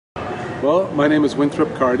Well, my name is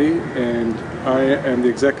Winthrop Carty, and I am the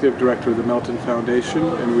Executive Director of the Melton Foundation,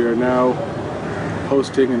 and we are now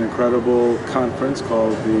hosting an incredible conference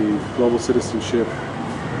called the Global Citizenship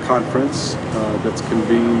Conference that's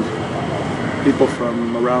convened people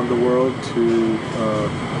from around the world to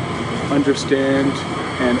understand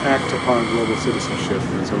and act upon global citizenship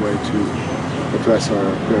as a way to address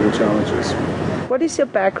our global challenges. What is your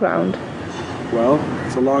background? Well,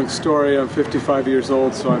 it's a long story. I'm 55 years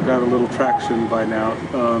old, so I've got a little traction by now.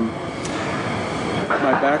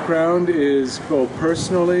 My background is both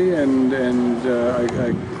personally and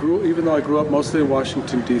I grew, even though I grew up mostly in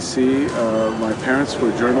Washington, D.C., my parents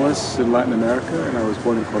were journalists in Latin America, and I was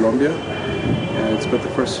born in Colombia, and I spent the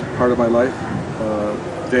first part of my life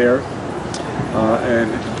there,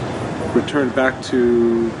 and returned back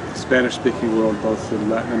to the Spanish-speaking world, both in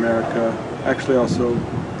Latin America, actually also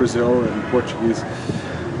Brazil and Portuguese,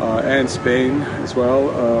 and Spain as well,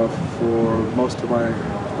 for most of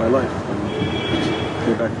my life.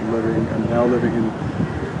 Came back from I'm now living in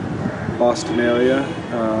Boston area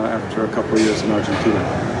after a couple of years in Argentina.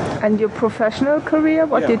 And your professional career,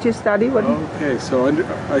 what did you study? Okay, so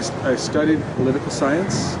I studied political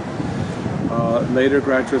science, later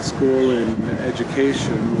graduate school in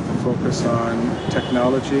education with a focus on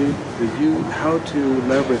technology, how to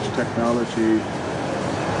leverage technology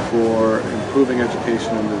for improving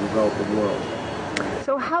education in the developing world.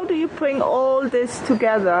 So how do you bring all this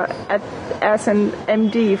together as an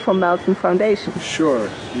MD for Melton Foundation? Sure,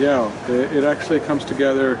 yeah. It actually comes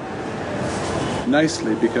together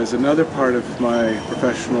nicely because another part of my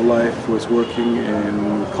professional life was working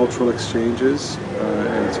in cultural exchanges,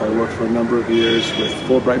 and so I worked for a number of years with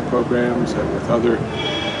Fulbright programs and with other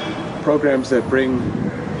programs that bring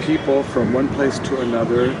people from one place to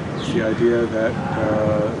another. It's the idea that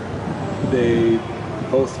they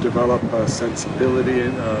both develop a sensibility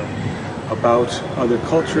about other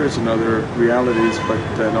cultures and other realities, but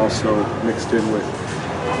then also mixed in with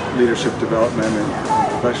leadership development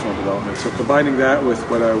and professional development. So combining that with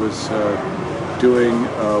what I was doing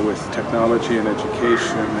with technology and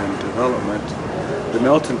education and development, the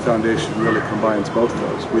Melton Foundation really combines both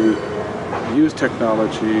those. We use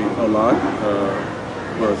technology a lot.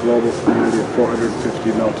 We're a global community of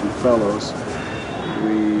 450 Melton Fellows.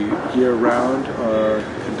 We year-round are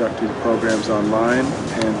conducting programs online,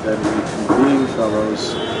 and then we convene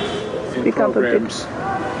fellows in programs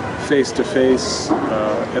face-to-face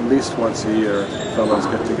at least once a year. Fellows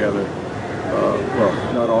get together,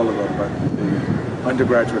 well, not all of them, but the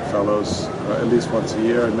undergraduate fellows at least once a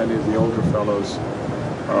year, and many of the older fellows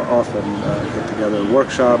often get together in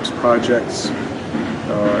workshops, projects,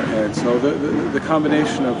 and so the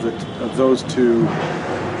combination of those two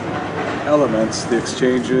elements, the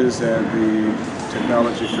exchanges and the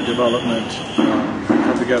technology for development,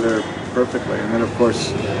 come together perfectly. And then, of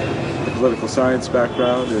course, the political science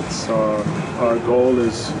background. It's our goal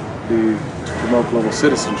is to promote global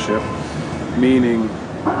citizenship, meaning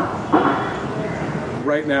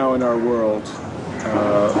right now in our world,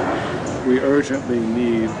 we urgently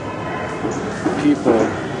need people,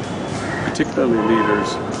 particularly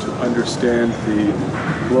leaders, to understand the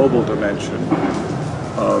global dimension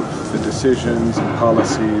of the decisions and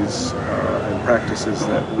policies and practices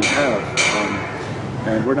that we have,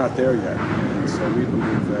 and we're not there yet. And so we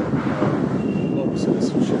believe that global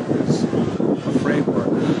citizenship is a framework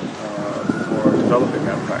for developing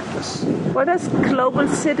that practice. What does global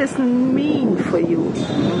citizen mean for you?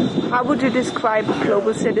 How would you describe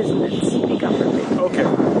global citizen? Speak up a bit. Okay.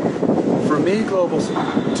 For me,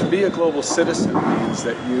 to be a global citizen means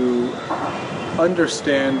that you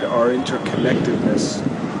understand our interconnectedness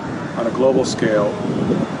on a global scale,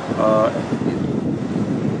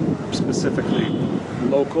 specifically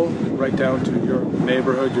local, right down to your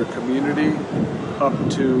neighborhood, your community, up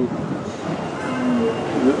to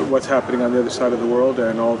what's happening on the other side of the world,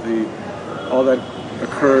 and all that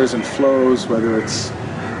occurs and flows, whether it's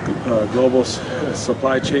global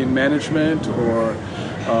supply chain management or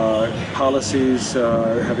policies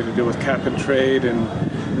having to do with cap and trade and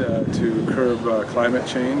to curb climate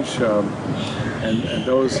change, and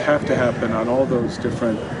those have to happen on all those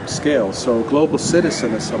different scales. So a global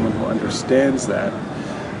citizen is someone who understands that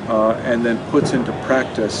and then puts into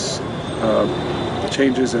practice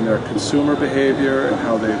changes in their consumer behavior and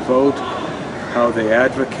how they vote, how they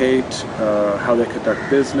advocate, how they conduct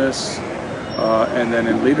business, and then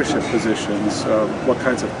in leadership positions, what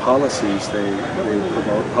kinds of policies they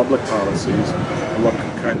promote, public policies, and what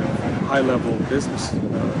kind of high-level business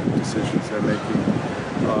decisions they're making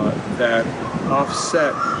that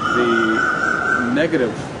offset the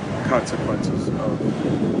negative consequences of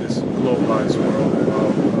this globalized world,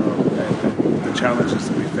 and challenges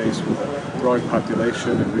that we face with a growing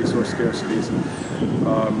population and resource scarcities.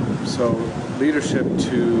 So leadership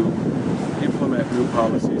to implement new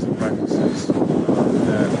policies and practices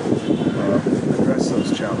that address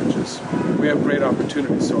those challenges. We have great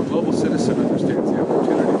opportunities. So a global citizen understands the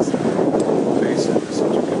opportunities that face in this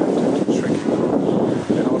interconnected shrinking world,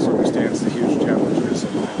 and also understands the huge challenges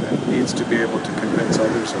and needs to be able to convince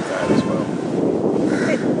others of that as well.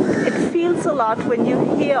 It feels a lot when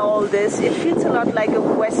you hear all this. It feels a lot like a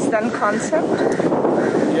Western concept.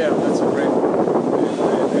 Yeah, that's a great one.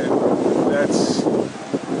 And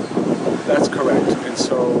that's correct. And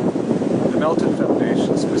so the Melton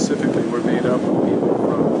Foundation specifically, we're made up of people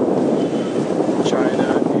from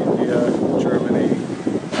China, India, Germany,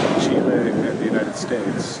 Chile, and the United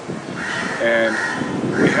States. And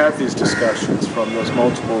we have these discussions from those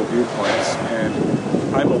multiple viewpoints. And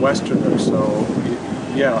I'm a Westerner, so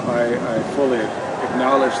yeah, I fully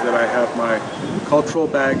acknowledge that I have my cultural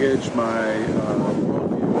baggage, my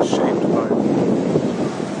worldview is shaped by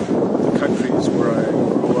the countries where I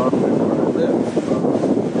grew up and where I live.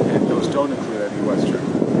 And those don't include any Western,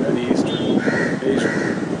 any Eastern, Asian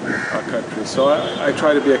countries. So I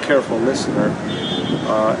try to be a careful listener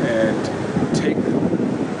and take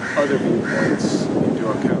other viewpoints into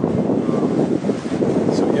account.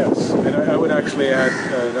 So yes, and I would actually add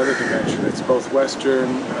another dimension. It's both Western,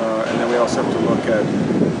 and then we also have to look at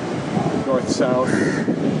North-South,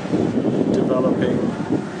 developing,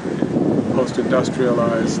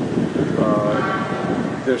 post-industrialized.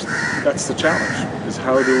 That's the challenge, is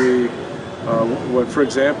how do we, when, for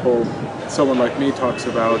example, someone like me talks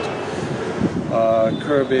about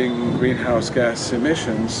curbing greenhouse gas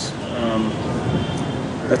emissions,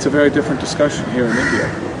 that's a very different discussion here in India.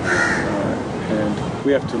 And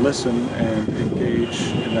we have to listen and engage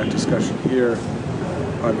in that discussion here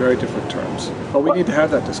on very different terms. But we need to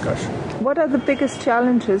have that discussion. What are the biggest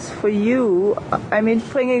challenges for you? I mean,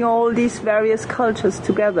 bringing all these various cultures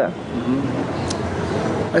together.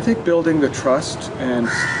 I think building the trust, and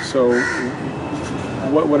so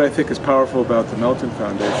what I think is powerful about the Melton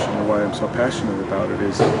Foundation and why I'm so passionate about it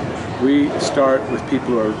is we start with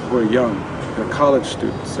people who are young. They're college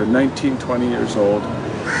students. They're 19, 20 years old,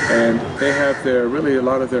 and they have really a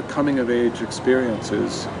lot of their coming of age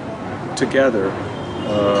experiences together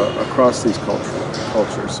across these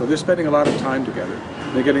cultures. So they're spending a lot of time together.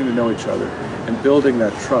 They're getting to know each other and building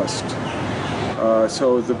that trust.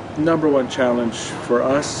 So the number one challenge for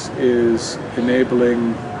us is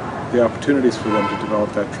enabling the opportunities for them to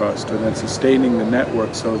develop that trust, and then sustaining the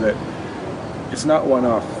network so that it's not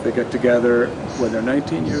one-off. They get together when they're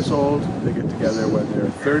 19 years old, they get together when they're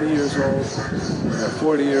 30 years old, when they're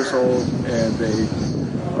 40 years old, and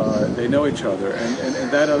they know each other. And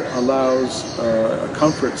that allows a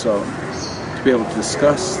comfort zone to be able to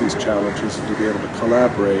discuss these challenges and to be able to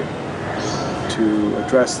collaborate to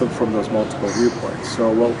address them from those multiple viewpoints.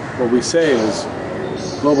 So what we say is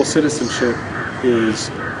global citizenship is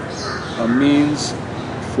a means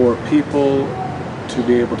for people to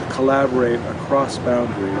be able to collaborate across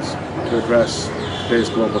boundaries to address today's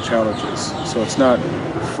global challenges. So it's not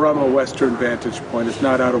from a Western vantage point, it's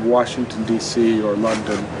not out of Washington, D.C. or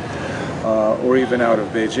London, or even out of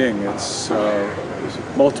Beijing. It's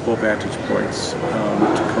multiple vantage points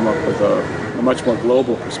to come up with a much more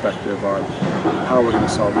global perspective on how we're going to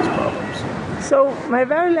solve these problems. So my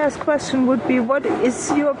very last question would be, what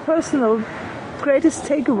is your personal greatest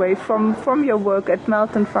takeaway from your work at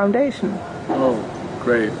Melton Foundation? Oh,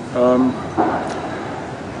 great.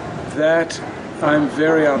 That I'm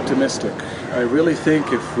very optimistic. I really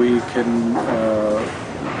think if we can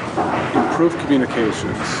improve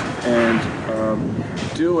communications and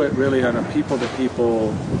do it really on a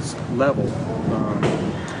people-to-people level,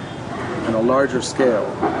 on a larger scale,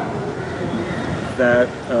 that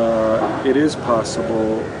it is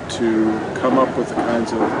possible to come up with the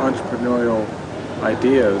kinds of entrepreneurial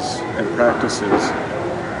ideas and practices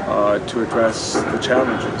to address the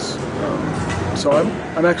challenges. So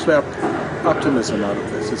I'm actually optimism out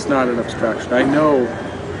of this. It's not an abstraction. I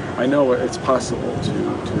know it's possible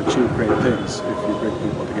to achieve great things if you bring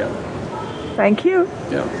people together. Thank you.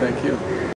 Yeah, thank you.